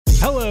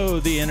Hello,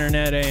 the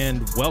internet,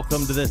 and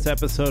welcome to this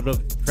episode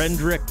of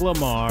Trendrick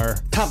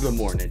Lamaar. Top of the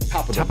morning,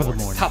 top of the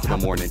morning, top of the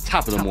morning,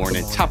 top of the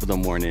morning, top of the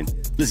morning.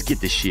 Let's get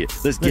this shit.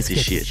 Let's get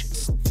this shit.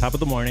 Top of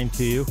the morning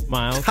to you,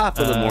 Miles. Top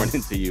of the morning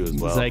to you as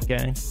well.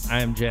 Zeitgang. I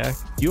am Jack.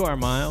 You are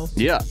Miles.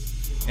 Yeah.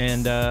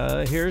 And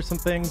here are some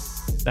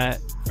things that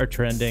are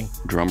trending.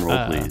 Drum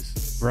roll,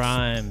 please.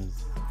 Rhymes.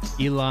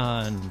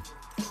 Elon.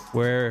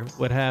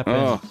 What happened?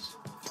 Oh,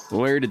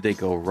 where did they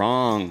go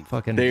wrong?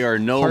 Fucking they are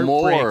no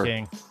more.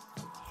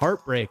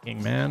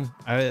 Heartbreaking, man.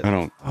 I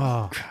don't.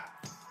 Oh,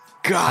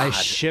 God. I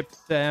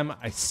shipped them.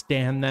 I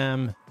stand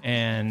them,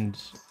 and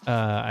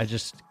I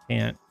just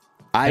can't.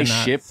 I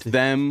shipped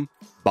them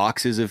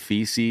boxes of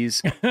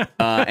feces,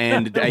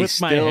 and I with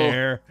still. My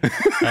hair.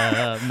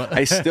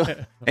 I still,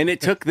 and it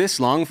took this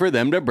long for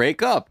them to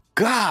break up.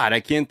 God,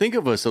 I can't think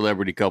of a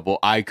celebrity couple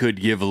I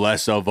could give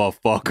less of a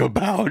fuck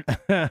about.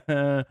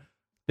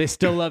 They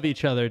still love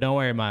each other. Don't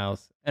worry,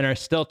 Miles, and are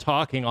still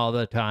talking all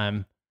the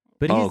time.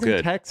 But he's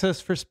in Texas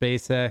for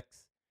SpaceX,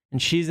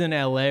 and she's in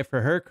LA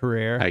for her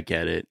career. I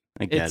get it.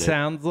 It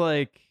sounds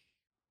like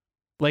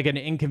an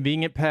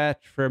inconvenient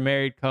patch for a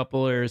married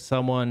couple or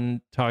someone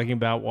talking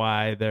about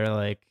why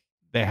they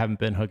haven't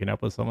been hooking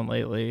up with someone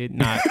lately.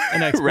 Not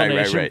an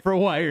explanation right. for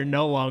why you're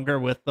no longer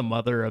with the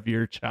mother of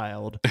your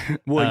child.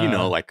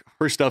 Well,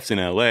 her stuff's in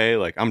LA.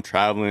 Like, I'm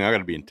traveling. I got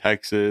to be in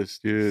Texas,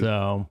 dude.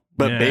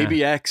 But yeah.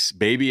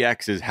 Baby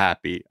X is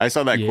happy. I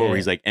saw that quote where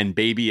he's like, and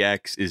Baby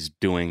X is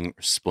doing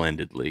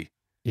splendidly.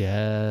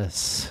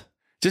 Yes.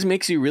 Just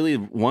makes you really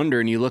wonder,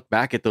 and you look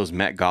back at those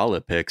Met Gala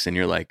pics and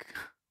you're like,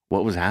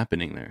 what was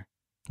happening there?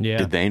 Yeah.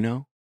 Did they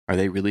know? Are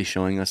they really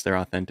showing us their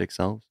authentic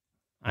selves?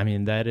 I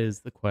mean, that is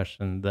the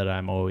question that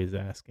I'm always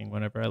asking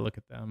whenever I look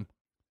at them.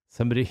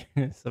 Somebody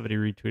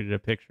retweeted a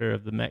picture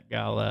of the Met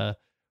Gala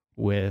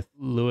with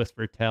Louis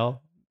Vuitton,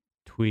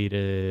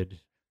 tweeted,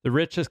 the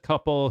richest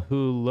couple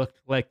who looked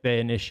like they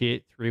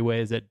initiate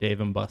three-ways at Dave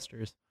 &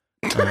 Buster's.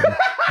 Shout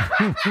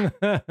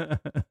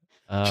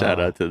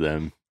out to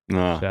them.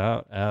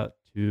 Shout out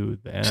to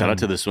them. Shout out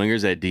to the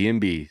swingers at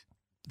D&B.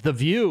 The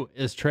View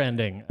is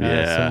trending.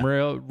 Some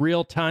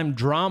real-time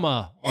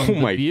drama on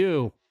The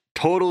View.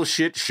 Total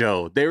shit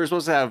show. They were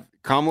supposed to have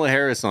Kamala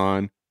Harris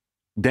on.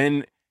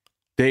 Then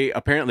they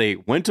apparently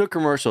went to a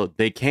commercial.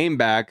 They came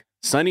back.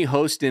 Sonny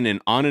Hostin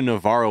and Ana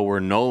Navarro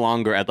were no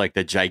longer at like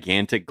the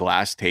gigantic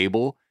glass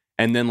table.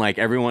 And then like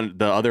everyone,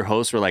 the other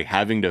hosts were like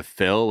having to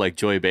fill like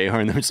Joy Behar.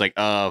 And they're just like,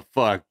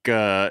 fuck.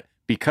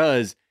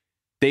 Because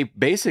they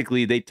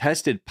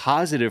tested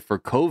positive for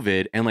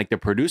COVID and like the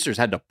producers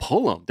had to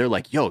pull them. They're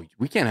like, yo,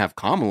 we can't have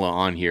Kamala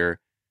on here.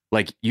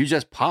 Like, you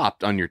just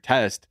popped on your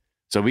test.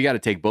 So we got to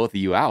take both of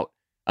you out.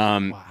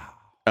 Wow.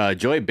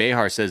 Joy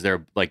Behar says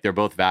they're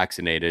both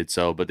vaccinated.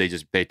 So, but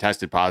they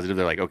tested positive.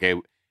 They're like, okay.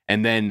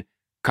 And then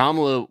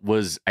Kamala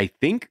was, I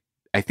think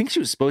she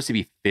was supposed to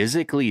be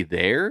physically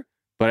there,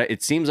 but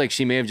it seems like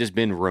she may have just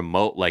been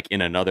remote, like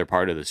in another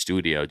part of the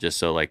studio, just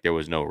so like there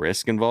was no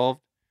risk involved.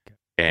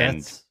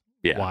 And that's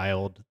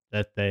wild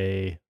that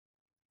they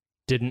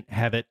didn't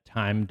have it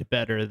timed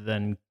better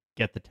than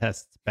get the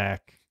tests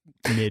back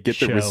mid-show.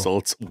 Get the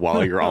results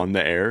while you're on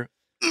the air.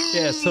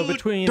 Yeah, so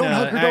between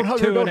Act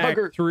 2 and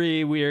Act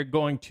 3, we are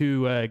going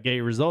to get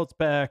your results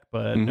back,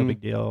 but no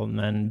big deal. And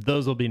then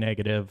those will be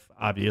negative,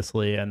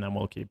 obviously, and then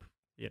we'll keep,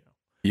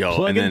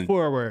 plugging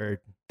forward.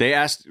 They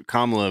asked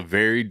Kamala a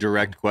very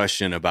direct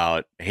question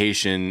about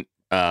Haitian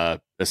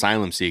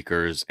asylum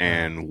seekers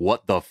and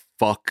what the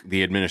fuck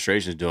the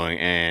administration is doing,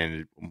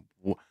 and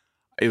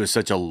it was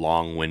such a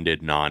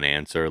long-winded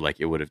non-answer. Like,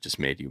 it would have just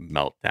made you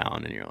melt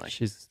down, and you're like,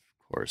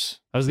 course.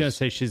 I was gonna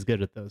say she's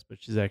good at those,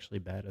 but she's actually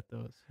bad at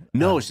those.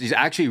 No, she's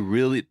actually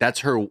really. That's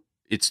her.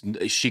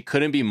 She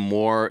couldn't be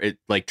more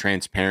like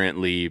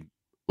transparently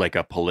like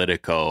a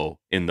politico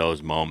in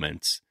those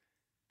moments.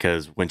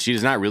 Because when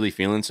she's not really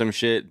feeling some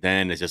shit,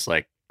 then it's just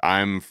like,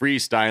 I'm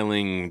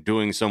freestyling,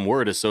 doing some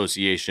word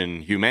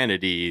association,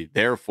 humanity.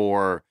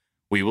 Therefore,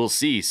 we will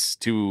cease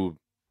to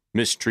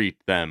mistreat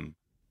them.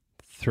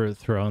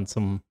 Throw on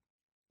some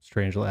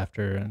strange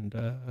laughter and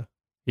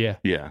yeah.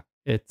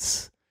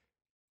 It's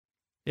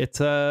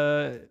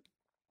I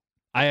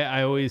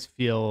always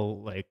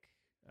feel like,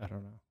 I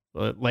don't know,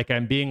 like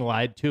I'm being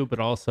lied to, but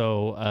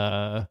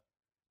also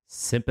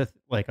sympathy.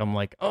 Like, I'm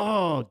like,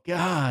 oh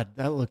God,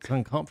 that looks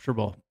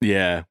uncomfortable.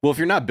 Yeah. Well, if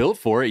you're not built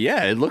for it,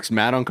 it looks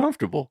mad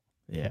uncomfortable.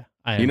 Yeah.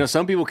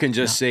 Some people can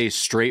just say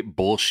straight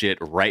bullshit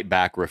right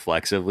back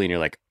reflexively, and you're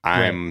like,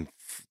 I'm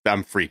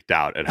freaked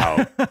out at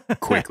how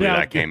quickly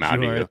that came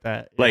out of you.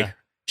 Like,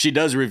 she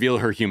does reveal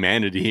her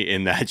humanity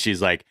in that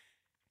she's like,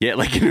 yeah,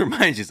 like in her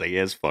mind, she's like,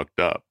 it's fucked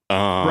up.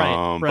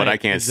 Right, but I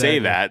can't say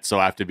that. So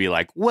I have to be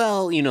like,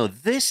 well,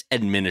 this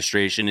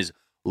administration is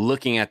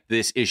looking at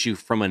this issue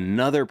from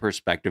another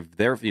perspective.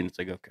 Therefore, it's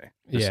like, okay.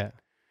 Yeah.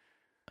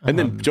 And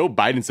then Joe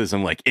Biden says,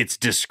 I'm like, it's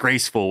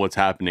disgraceful what's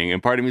happening.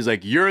 And part of me is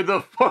like, you're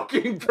the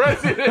fucking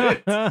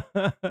president.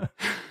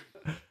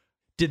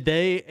 Did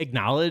they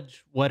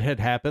acknowledge what had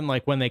happened?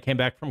 Like when they came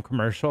back from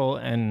commercial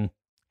and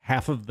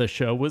half of the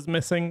show was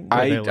missing?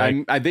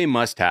 They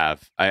must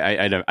have.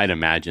 I'd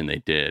imagine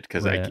they did,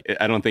 because Right.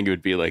 I don't think it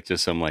would be like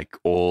just some like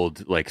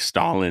old like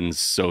Stalin's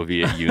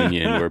Soviet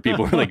Union where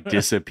people were like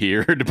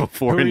disappeared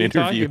before Who are an you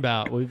interview. talking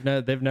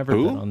about? They've never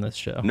Who? been on this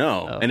show.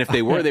 No, Oh. and if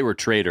they were, they were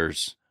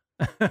traitors.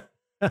 That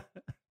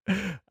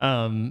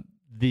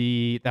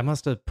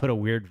must have put a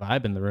weird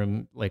vibe in the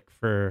room, like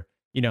for,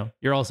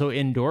 you're also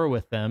indoor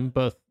with them,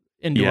 both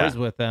indoors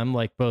with them,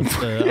 like both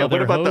the Yeah, other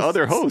what about hosts? the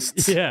other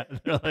hosts? Yeah,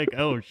 they're like,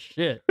 oh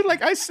shit.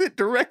 Like, I sit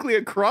directly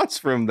across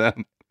from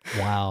them.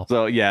 Wow.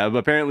 So yeah, but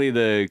apparently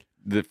the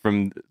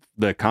from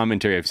the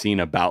commentary I've seen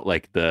about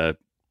like the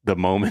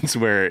moments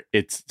where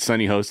it's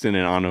Sonny Hostin and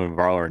Anna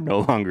Navarro are no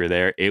longer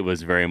there, it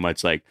was very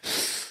much like,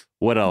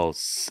 what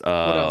else?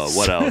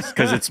 What else?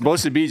 Because it's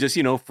supposed to be just,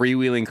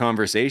 freewheeling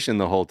conversation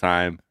the whole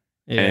time.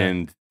 Yeah.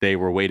 And they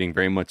were waiting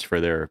very much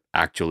for their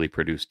actually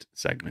produced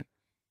segment.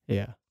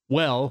 Yeah.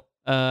 Well,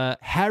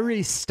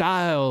 Harry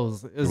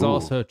Styles is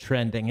also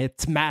trending.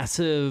 It's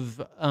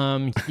massive.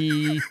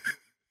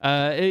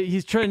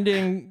 He's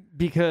trending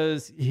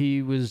because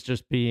he was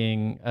just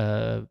being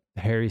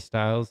Harry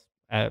Styles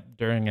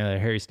during a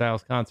Harry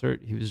Styles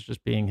concert. He was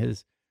just being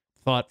his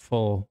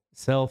thoughtful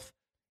self.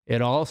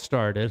 It all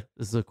started,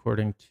 this is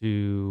according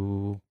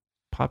to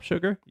Pop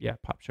Sugar. Yeah,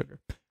 Pop Sugar.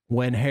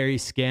 When Harry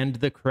scanned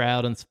the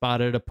crowd and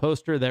spotted a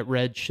poster that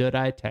read, "Should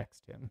I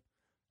text him?"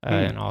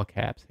 In all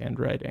caps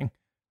handwriting.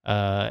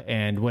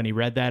 And when he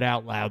read that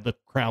out loud, the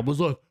crowd was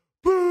like,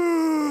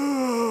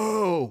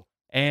 "Boo!"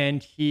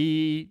 And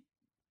he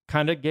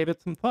kind of gave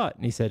it some thought.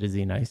 And he said, "Is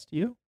he nice to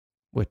you?"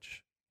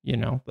 Which,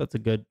 that's a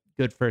good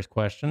first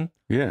question.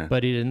 Yeah.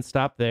 But he didn't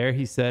stop there.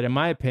 He said, "In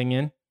my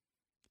opinion,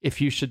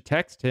 if you should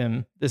text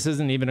him, this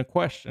isn't even a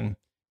question.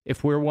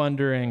 If we're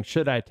wondering,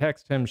 should I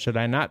text him? Should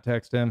I not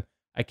text him?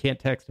 I can't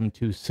text him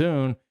too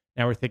soon.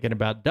 Now we're thinking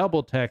about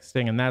double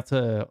texting, and that's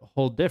a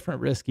whole different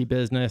risky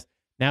business.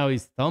 Now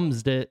he's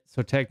thumbsed it,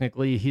 so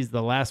technically he's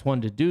the last one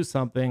to do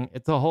something.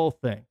 It's a whole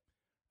thing."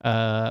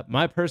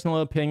 My personal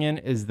opinion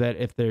is that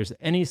if there's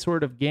any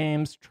sort of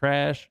games,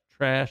 trash,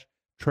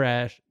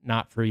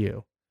 not for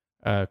you.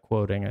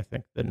 Quoting, I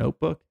think, The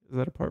Notebook. Is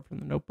that apart from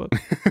The Notebook?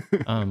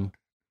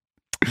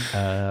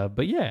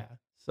 But yeah,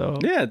 so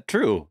yeah,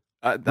 true.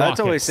 That's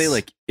always say,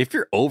 like, if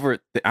you're over,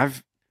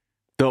 the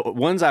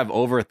ones I've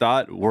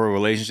overthought were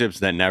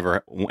relationships that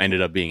never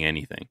ended up being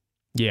anything.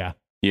 Yeah,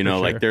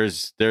 like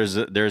there's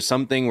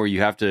something where you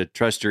have to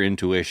trust your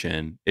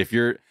intuition.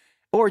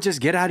 Or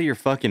just get out of your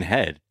fucking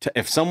head.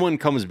 If someone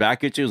comes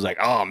back at you, is like,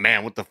 "Oh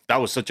man,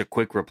 that was such a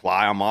quick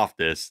reply, I'm off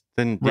this."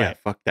 Then yeah,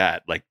 fuck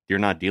that. Like, you're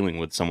not dealing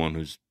with someone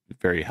who's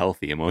very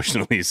healthy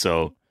emotionally.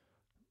 So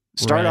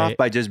start off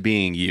by just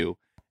being you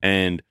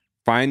and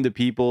find the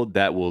people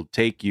that will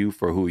take you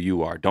for who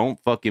you are. Don't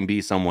fucking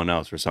be someone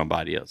else or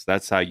somebody else.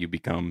 That's how you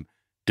become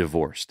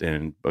divorced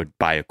and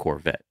buy a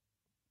Corvette.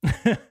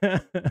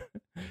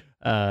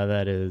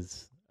 That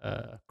is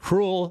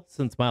cruel,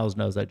 since Miles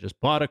knows I just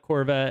bought a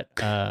Corvette.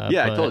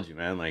 Yeah, I told you,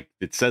 man. Like,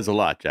 it says a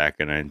lot, Jack.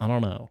 And I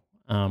don't know.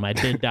 I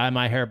did dye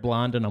my hair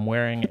blonde, and I'm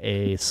wearing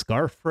a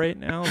scarf right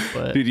now.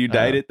 But dude, you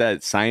dyed it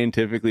that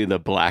scientifically the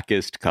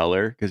blackest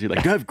color because you're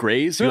like, "Do you have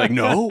grays?" You're like,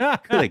 "No."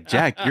 You're like,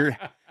 Jack, your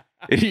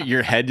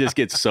head just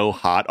gets so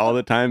hot all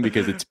the time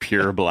because it's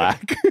pure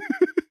black.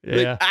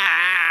 Yeah.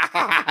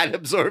 Like, it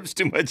absorbs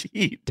too much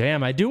heat.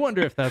 Damn, I do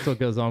wonder if that's what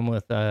goes on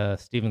with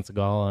Steven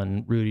Seagal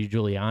and Rudy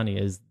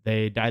Giuliani, is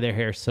they dye their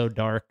hair so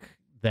dark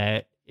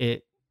that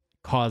it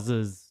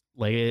causes,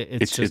 like,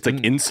 it's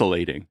like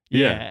insulating.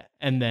 Yeah.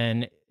 And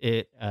then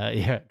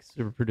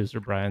super producer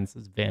Brian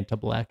says Vanta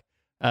Black.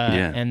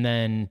 And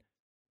then,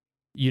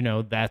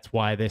 that's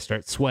why they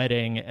start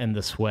sweating, and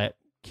the sweat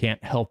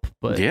can't help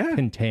but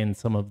contain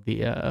some of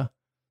the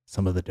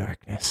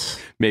darkness.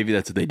 Maybe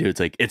that's what they do. It's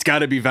like, it's got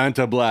to be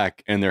Vanta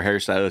Black, and their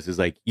hairstylist is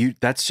like,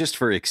 that's just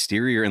for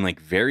exterior and like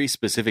very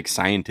specific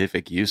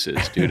scientific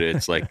uses, dude.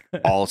 It's like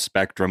all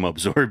spectrum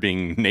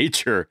absorbing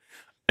nature.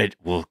 It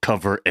will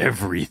cover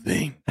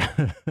everything.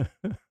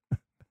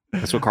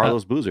 That's what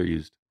Carlos Boozer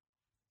used.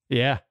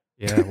 Yeah.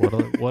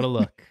 What a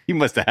look. He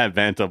must have had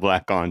Vanta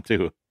Black on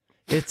too.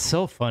 It's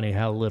so funny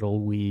how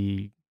little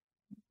we,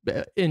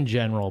 in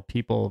general,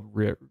 people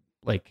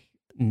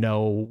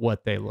know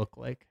what they look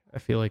like. I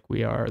feel like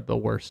we are the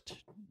worst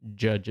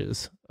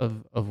judges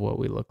of what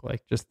we look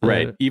like. Just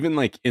right. Even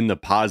like in the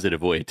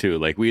positive way too.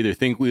 Like, we either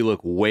think we look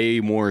way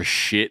more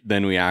shit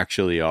than we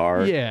actually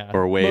are,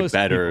 or way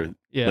better.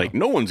 People, like,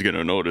 no one's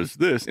gonna notice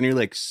this, and you're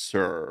like,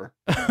 "Sir,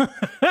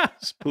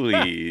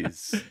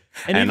 please."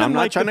 And I'm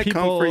not trying to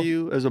come for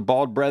you as a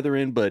bald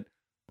brethren, but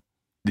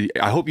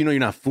I hope you know you're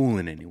not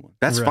fooling anyone.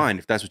 That's fine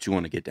if that's what you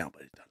want to get down,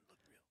 but it doesn't look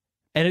real.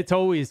 And it's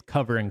always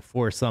covering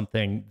for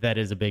something that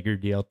is a bigger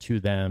deal to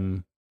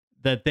them,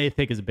 that they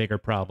think is a bigger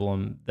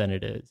problem than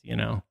it is,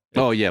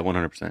 Oh yeah,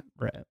 100%.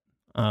 Right.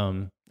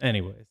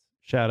 Anyways,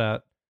 shout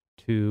out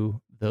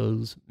to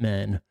those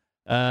men.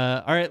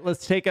 All right,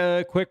 let's take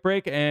a quick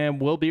break,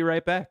 and we'll be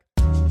right back.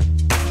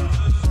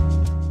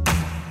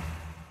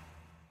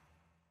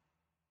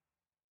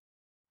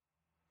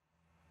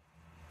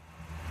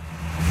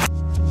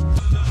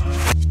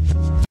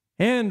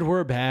 And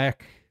we're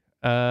back.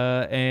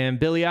 And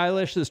Billie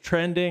Eilish is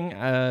trending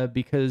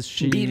because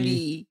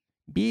Billie.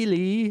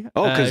 Billie.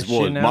 Oh, because she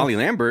Molly announced-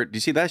 Lambert, do you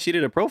see that? She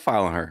did a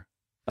profile on her.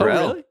 Oh, For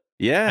Elle. really?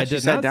 Yeah, I she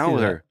did sat not down see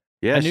with that. her.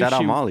 Yeah, I knew shout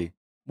out she Molly.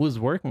 was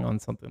working on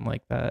something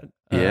like that.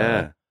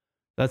 Yeah.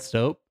 That's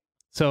dope.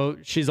 So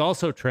she's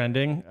also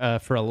trending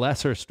for a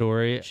lesser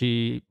story.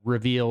 She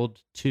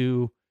revealed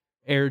 2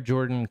 Air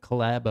Jordan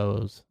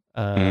collabos.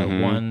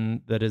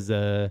 One that is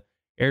a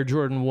Air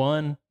Jordan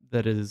 1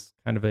 that is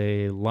kind of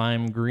a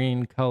lime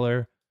green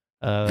color.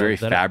 Very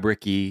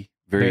fabric-y,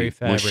 very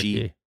mushy.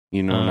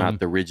 fabric-y. Not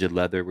the rigid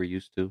leather we're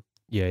used to.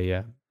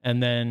 Yeah.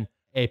 And then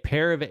a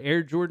pair of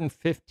Air Jordan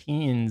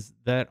 15s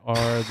that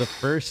are the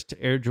first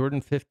Air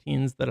Jordan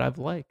 15s that I've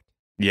liked.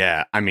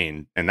 Yeah, I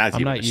mean, and that's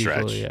I'm even not a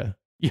stretch. usually,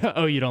 yeah.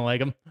 Oh, you don't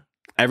like them?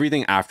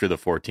 Everything after the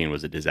 14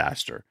 was a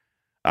disaster.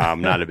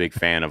 I'm not a big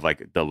fan of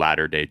like the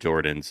latter day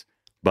Jordans,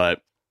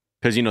 but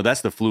because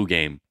that's the flu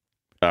game,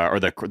 or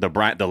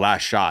the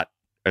last shot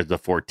are the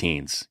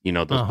 14s.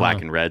 Those black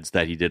and reds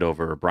that he did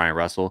over Brian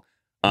Russell.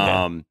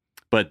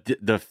 But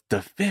the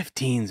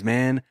 15s,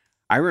 man,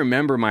 I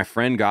remember my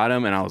friend got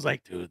them, and I was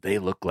like, dude, they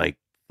look like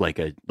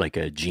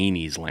a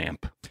genie's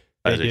lamp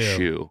as a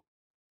shoe,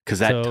 because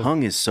that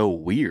tongue is so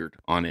weird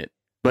on it.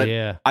 But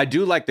yeah. I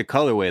do like the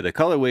colorway. The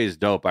colorway is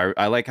dope.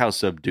 I like how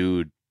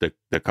subdued the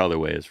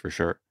colorway is for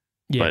sure.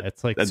 Yeah, but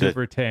it's like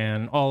super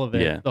tan. All of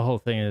it. Yeah. The whole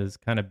thing is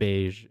kind of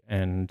beige,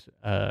 and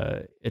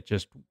it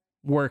just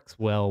works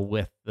well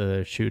with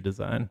the shoe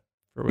design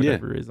for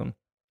whatever reason.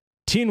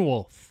 Teen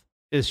Wolf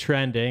is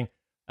trending,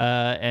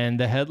 and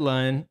the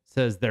headline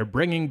says they're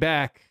bringing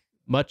back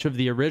much of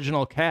the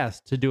original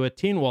cast to do a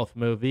Teen Wolf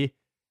movie.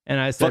 And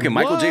I said, fucking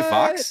Michael J.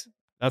 Fox?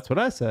 That's what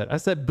I said. I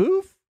said,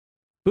 Boof's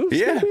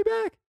gonna be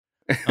back.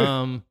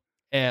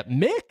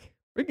 Mick,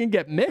 we can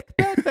get Mick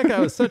back. That guy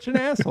was such an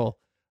asshole.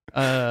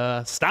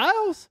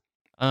 Styles,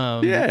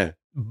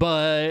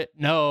 but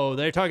no,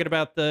 they're talking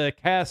about the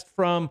cast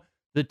from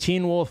the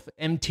Teen Wolf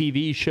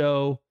MTV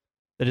show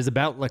that is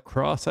about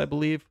lacrosse, I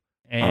believe.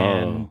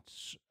 And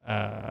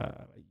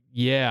I've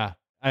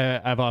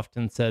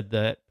often said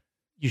that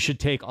you should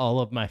take all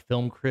of my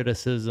film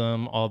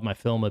criticism, all of my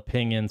film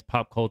opinions,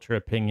 pop culture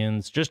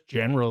opinions, just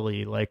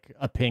generally like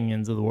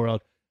opinions of the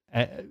world,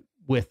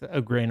 with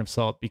a grain of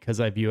salt, because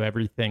I view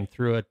everything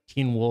through a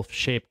Teen Wolf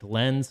shaped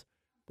lens.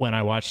 When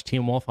I watch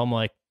Teen Wolf, I'm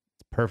like,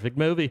 it's a perfect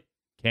movie.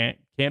 Can't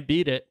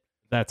beat it.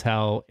 That's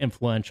how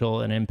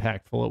influential and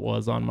impactful it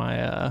was on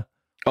my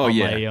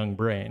my young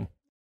brain.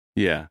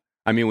 Yeah.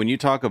 I mean, when you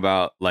talk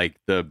about like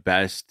the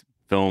best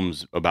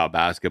films about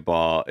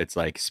basketball, it's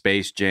like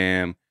Space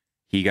Jam,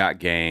 He Got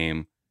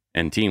Game,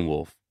 and Teen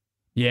Wolf.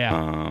 Yeah.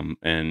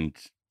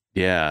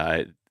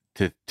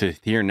 To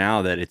hear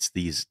now that it's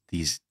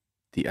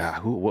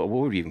what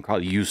would we even call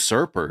it?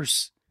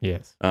 Usurpers.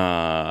 Yes.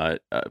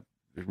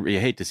 You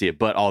hate to see it,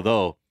 but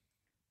although,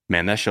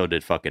 man, that show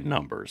did fucking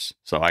numbers.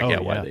 So I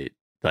get why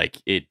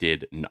it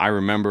did. I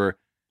remember,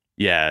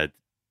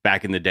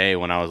 back in the day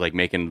when I was like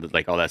making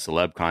like all that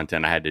celeb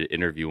content, I had to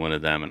interview one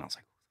of them, and I was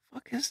like,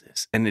 what the fuck is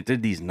this? And it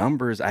did these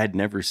numbers I had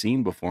never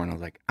seen before, and I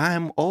was like,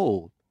 I'm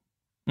old.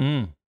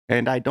 And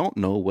I don't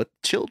know what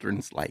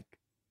children's like.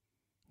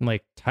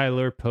 Like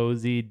Tyler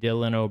Posey,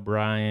 Dylan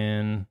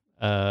O'Brien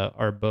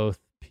are both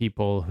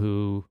people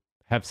who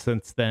have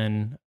since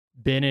then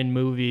been in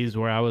movies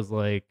where I was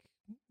like,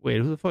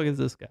 wait, who the fuck is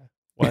this guy?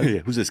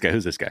 Who's this guy?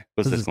 Who's this guy?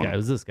 Who's this guy?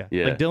 Who's this guy?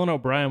 Yeah. Like Dylan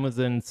O'Brien was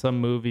in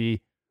some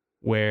movie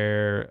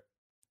where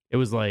it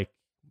was like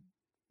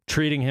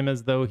treating him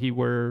as though he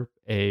were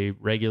a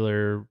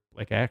regular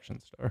like action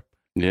star.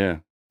 Yeah.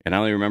 And I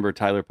only remember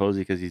Tyler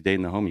Posey because he's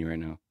dating the homie right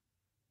now.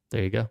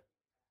 There you go.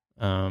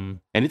 And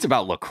it's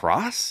about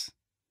lacrosse?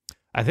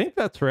 I think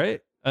that's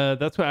right.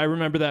 That's what I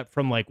remember that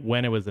from like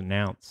when it was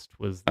announced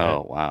was that,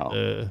 oh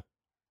wow.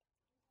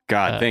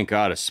 God, thank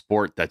God, a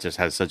sport that just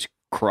has such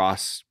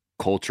cross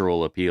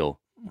cultural appeal.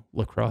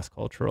 Lacrosse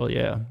cultural,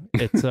 yeah.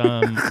 It's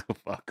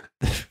fuck.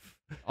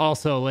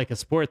 Also like a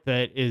sport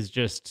that is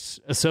just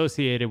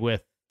associated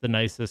with the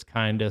nicest,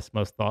 kindest,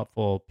 most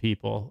thoughtful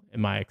people in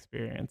my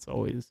experience.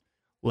 Always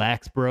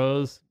lax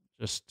bros,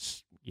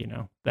 just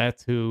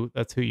that's who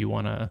you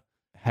want to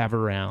have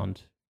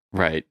around.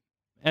 Right.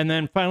 And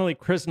then finally,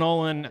 Chris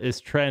Nolan is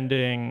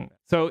trending.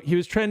 So he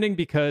was trending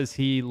because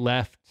he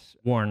left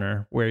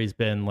Warner, where he's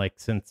been like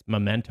since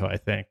Memento, I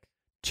think,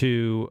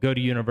 to go to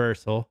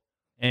Universal.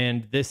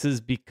 And this is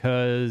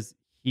because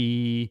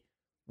he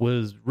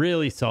was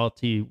really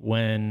salty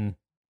when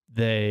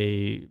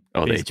they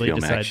basically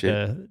HBO Max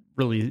decided to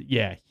release.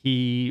 Yeah,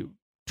 he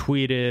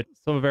tweeted,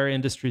 some of our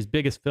industry's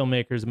biggest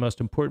filmmakers and most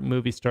important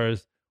movie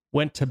stars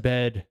went to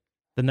bed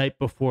the night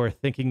before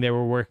thinking they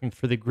were working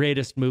for the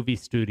greatest movie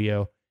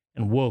studio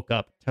and woke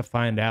up to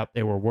find out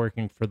they were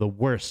working for the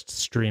worst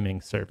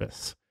streaming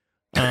service.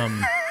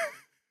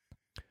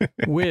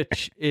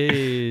 Which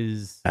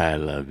is... I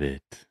love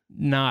it.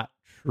 Not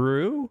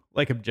true.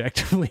 Like,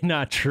 objectively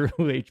not true.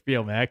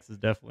 HBO Max is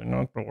definitely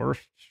not the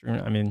worst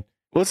streaming. I mean,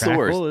 What's the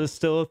worst? Crackle is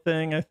still a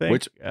thing, I think.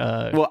 Which,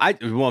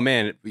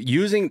 man,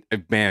 using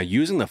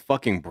the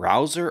fucking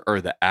browser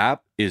or the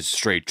app is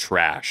straight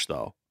trash,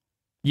 though.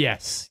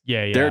 Yes.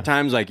 Yeah. There are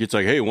times like it's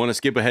like, hey, want to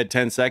skip ahead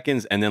 10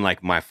 seconds, and then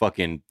like my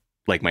fucking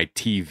my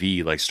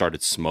TV like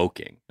started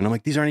smoking, and I'm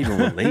like, these aren't even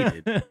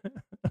related.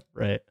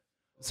 Right.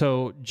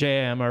 So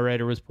JM, our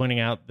writer, was pointing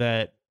out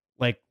that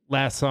like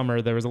last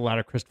summer there was a lot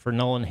of Christopher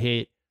Nolan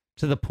hate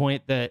to the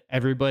point that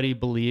everybody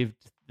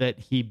believed that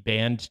he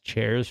banned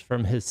chairs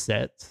from his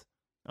sets.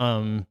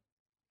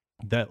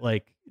 That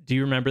like, do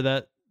you remember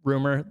that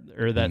rumor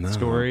or that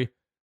story?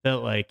 That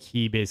like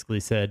he basically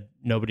said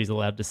nobody's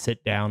allowed to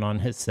sit down on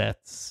his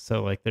sets,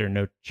 so like there are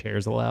no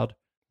chairs allowed.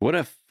 What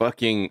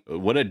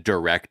a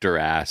director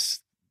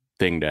ass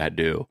thing to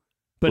do.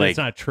 But like, it's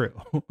not true.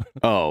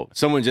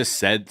 someone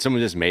just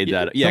made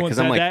that. Yeah, because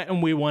I'm like that,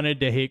 and we wanted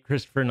to hate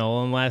Christopher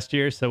Nolan last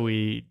year, so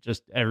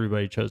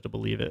everybody chose to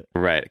believe it.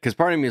 Right, because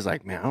part of me is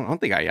like, man, I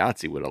don't think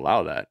IATSE would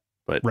allow that.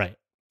 But right,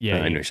 yeah.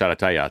 Anyway, shout out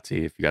to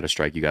IATSE. If you got to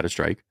strike, you got to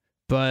strike.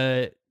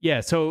 But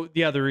yeah, so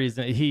the other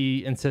reason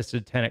he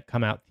insisted Tenet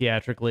come out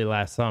theatrically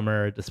last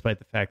summer, despite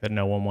the fact that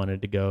no one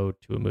wanted to go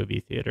to a movie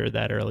theater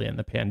that early in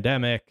the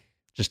pandemic,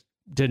 just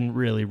didn't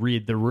really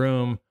read the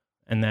room,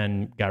 and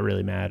then got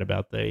really mad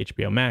about the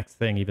HBO Max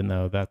thing, even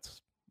though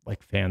that's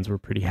like fans were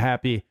pretty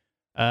happy.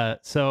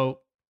 So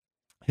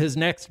his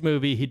next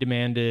movie, he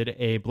demanded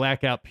a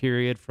blackout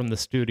period from the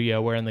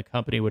studio wherein the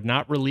company would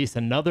not release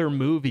another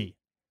movie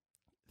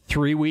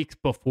 3 weeks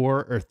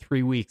before or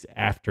 3 weeks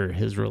after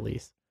his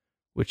release.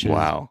 Which is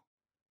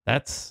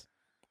that's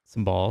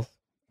some balls.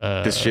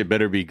 This shit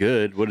better be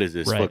good. What is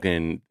this? Right.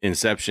 Fucking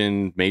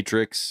Inception,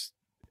 Matrix,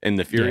 and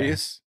the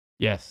Furious?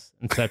 Yeah. Yes,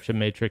 Inception,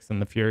 Matrix,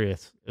 and the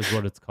Furious is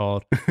what it's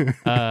called.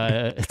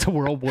 It's a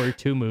World War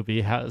II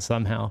movie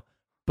somehow.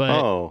 But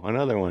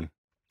another one.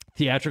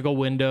 Theatrical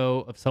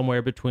window of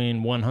somewhere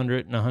between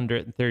 100 and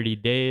 130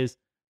 days,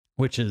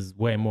 which is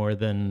way more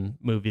than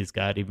movies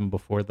got even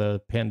before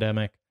the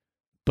pandemic.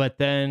 But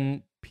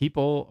then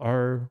people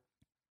are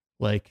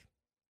like,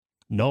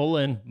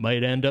 Nolan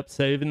might end up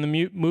saving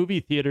the movie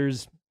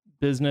theaters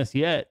business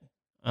yet.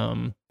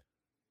 And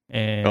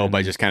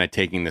by just kind of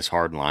taking this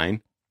hard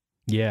line.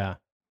 Yeah.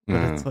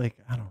 But it's like,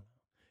 I don't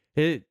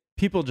know.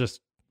 People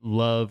just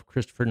love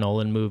Christopher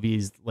Nolan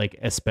movies, like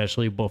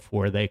especially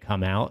before they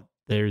come out.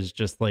 There's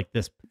just like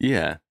this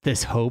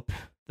hope,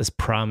 this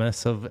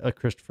promise of a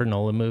Christopher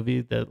Nolan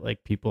movie that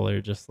like people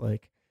are just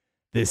like,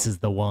 this is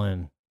the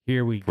one.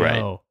 Here we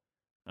go.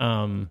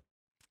 Right.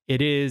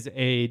 It is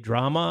a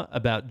drama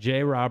about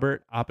J.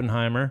 Robert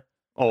Oppenheimer.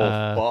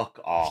 Fuck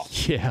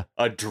off. Yeah.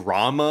 A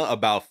drama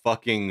about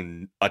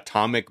fucking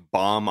atomic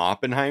bomb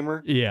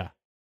Oppenheimer? Yeah.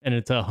 And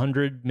it's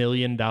 $100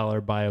 million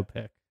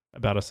biopic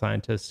about a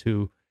scientist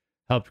who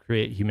helped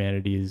create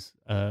humanity's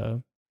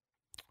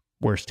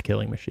worst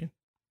killing machine.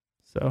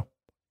 So,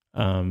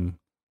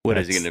 what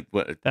is he going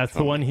to... That's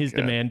the one he's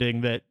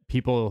demanding that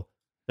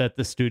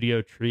the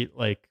studio treat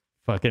like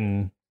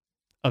fucking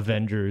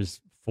Avengers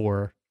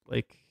for,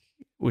 like...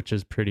 Which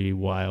is pretty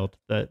wild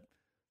that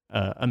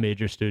a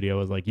major studio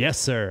was like, yes,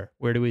 sir.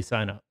 Where do we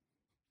sign up?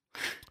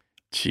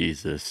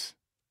 Jesus.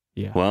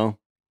 Yeah. Well,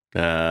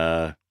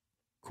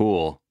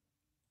 cool.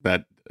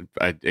 That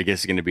I guess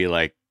it's going to be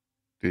like,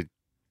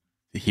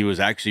 he was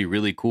actually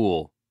really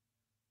cool.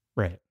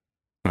 Right.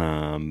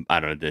 I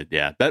don't know.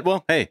 Yeah.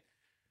 Hey,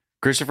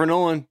 Christopher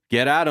Nolan,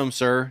 get at him,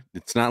 sir.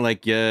 It's not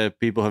like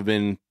people have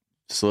been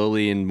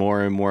slowly and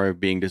more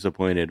being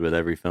disappointed with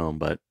every film,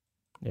 but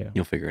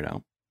you'll figure it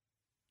out.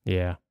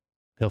 Yeah,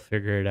 he'll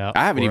figure it out.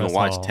 I haven't even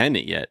watched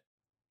Tenet yet.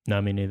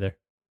 No, me neither.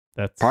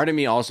 That's part of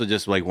me also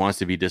just like wants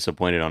to be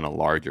disappointed on a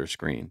larger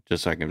screen,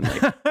 just so I can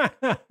like.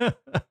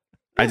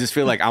 I just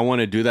feel like I want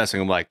to do that, so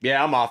I'm like,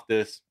 yeah, I'm off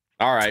this.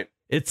 All right,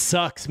 it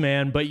sucks,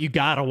 man, but you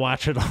gotta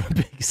watch it on a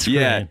big screen.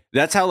 Yeah,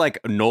 that's how like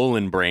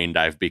Nolan brained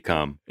I've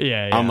become.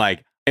 Yeah. I'm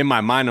like, in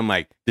my mind, I'm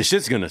like, this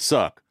shit's gonna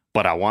suck,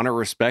 but I want to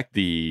respect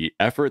the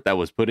effort that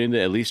was put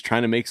into at least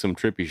trying to make some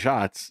trippy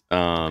shots.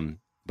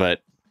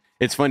 But.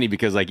 It's funny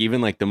because like even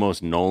like the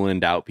most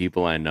Nolaned out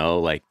people I know,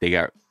 like they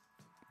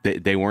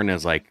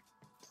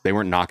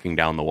weren't knocking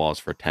down the walls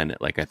for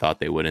Tenet like I thought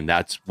they would, and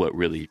that's what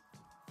really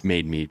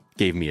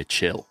gave me a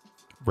chill.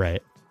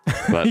 Right.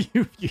 But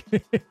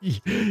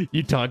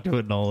you talked to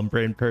a Nolan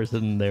brain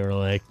person, and they were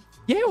like,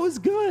 "Yeah, it was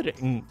good."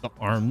 And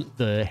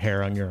the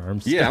hair on your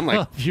arms. Yeah, I'm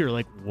like, you're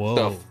like, "Whoa,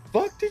 the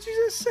fuck did you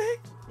just say?"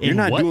 You're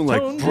not doing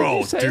like,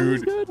 bro,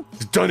 dude,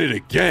 he's done it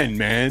again,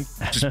 man.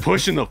 Just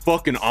pushing the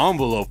fucking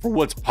envelope for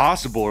what's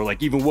possible, or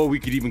like even what we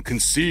could even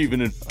conceive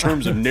in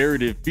terms of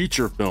narrative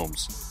feature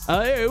films.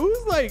 It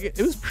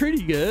was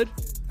pretty good.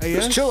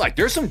 Just chill. Like,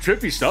 there's some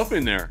trippy stuff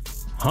in there.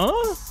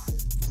 Huh?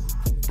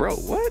 Bro,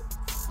 what?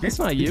 That's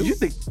not you.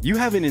 You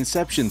have an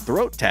Inception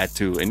throat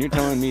tattoo, and you're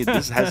telling me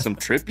this has some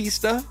trippy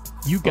stuff?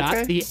 You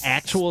got the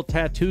actual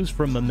tattoos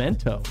from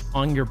Memento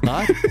on your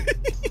body.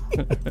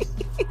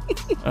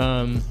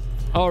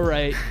 All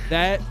right,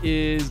 that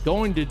is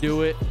going to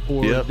do it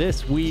for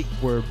this week.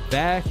 We're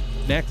back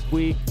next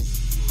week.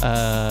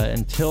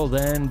 Until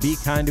then, be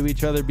kind to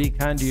each other, be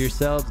kind to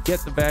yourselves, get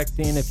the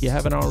vaccine if you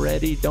haven't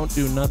already, don't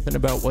do nothing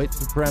about white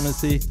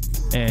supremacy,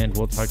 and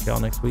we'll talk to y'all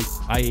next week.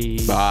 Bye.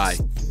 Bye.